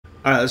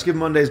All right, let's give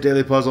Monday's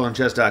daily puzzle on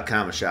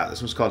chess.com a shot.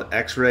 This one's called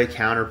X-Ray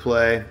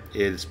Counterplay.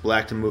 It's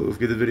black to move.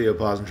 Give the video a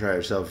pause and try it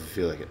yourself if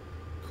you feel like it.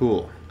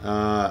 Cool.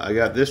 I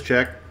got this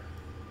check.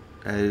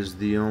 That is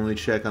the only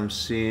check I'm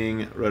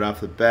seeing right off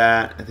the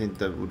bat. I think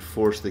that would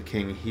force the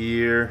king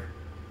here,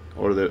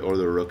 or the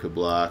rook could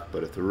block.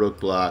 But if the rook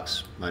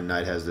blocks, my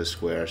knight has this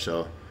square,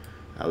 so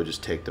I would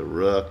just take the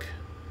rook,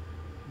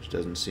 which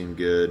doesn't seem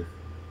good.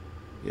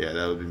 Yeah,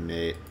 that would be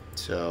mate.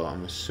 So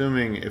I'm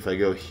assuming if I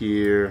go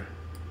here,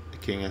 the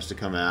king has to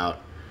come out.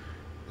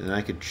 And then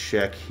I could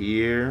check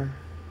here,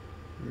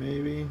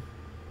 maybe?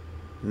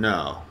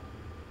 No.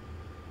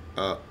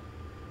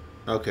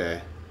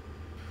 Okay.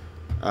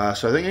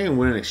 So I think I can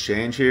win an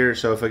exchange here.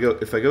 So if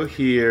I go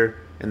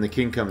here and the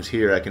king comes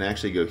here, I can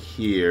actually go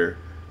here,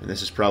 and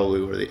this is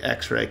probably where the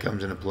X-ray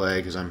comes into play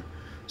because I'm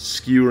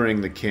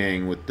skewering the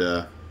king with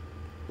the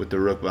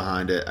rook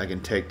behind it. I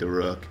can take the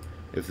rook.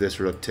 If this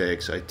rook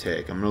takes, I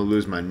take. I'm going to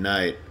lose my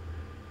knight.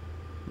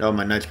 No,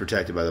 my knight's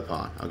protected by the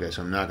pawn. Okay,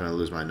 so I'm not going to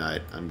lose my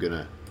knight. I'm going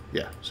to,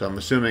 yeah. So I'm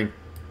assuming,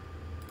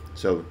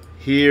 so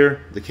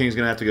here, the king's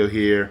going to have to go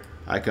here.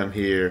 I come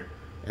here,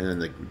 and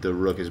then the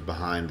rook is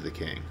behind the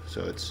king.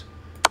 So it's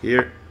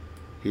here,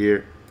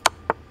 here,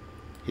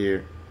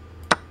 here,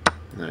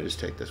 and then I just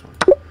take this one.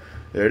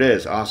 There it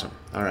is. Awesome.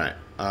 All right.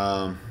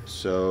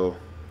 So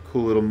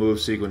cool little move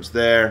sequence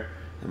there.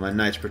 And my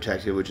knight's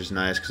protected, which is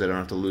nice because I don't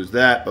have to lose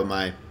that. But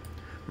my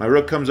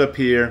rook comes up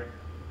here.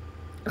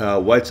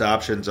 White's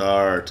options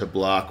are to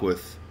block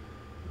with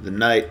the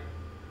knight,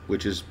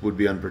 which would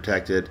be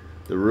unprotected.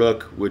 The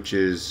rook, which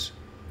is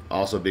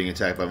also being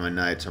attacked by my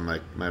knight, so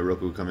my rook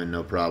would come in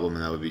no problem,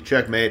 and that would be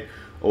checkmate.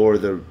 Or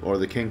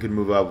the king could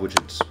move up,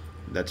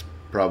 that's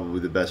probably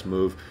the best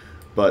move,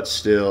 but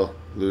still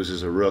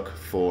loses a rook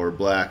for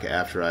black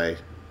after I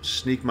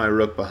sneak my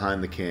rook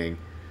behind the king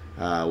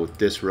with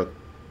this rook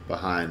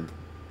behind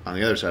on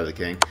the other side of the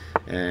king,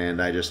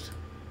 and I just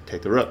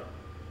take the rook.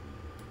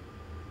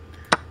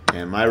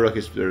 And my rook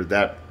is, or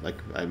that, like,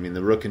 I mean,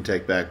 the rook can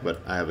take back,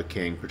 but I have a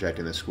king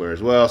protecting this square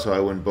as well, so I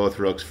win both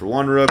rooks for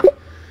one rook,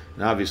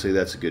 and obviously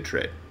that's a good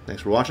trade.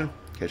 Thanks for watching.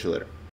 Catch you later.